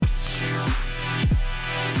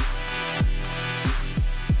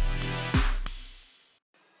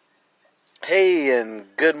Hey, and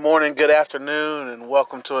good morning, good afternoon, and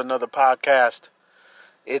welcome to another podcast.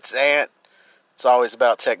 It's Ant. It's always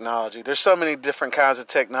about technology. There's so many different kinds of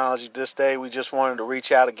technology this day. We just wanted to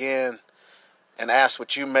reach out again and ask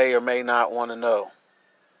what you may or may not want to know.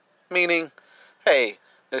 Meaning, hey,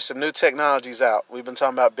 there's some new technologies out. We've been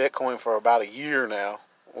talking about Bitcoin for about a year now.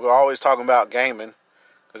 We're always talking about gaming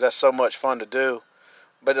because that's so much fun to do.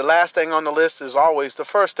 But the last thing on the list is always the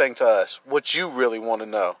first thing to us, what you really want to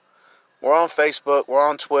know. We're on Facebook, we're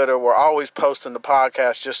on Twitter, we're always posting the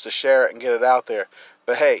podcast just to share it and get it out there.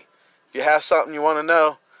 But hey, if you have something you want to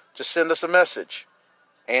know, just send us a message.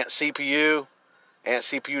 AntCPU,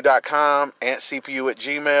 AntCPU.com,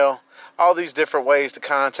 AntCPU@gmail. All these different ways to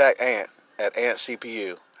contact Ant at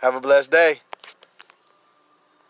AntCPU. Have a blessed day.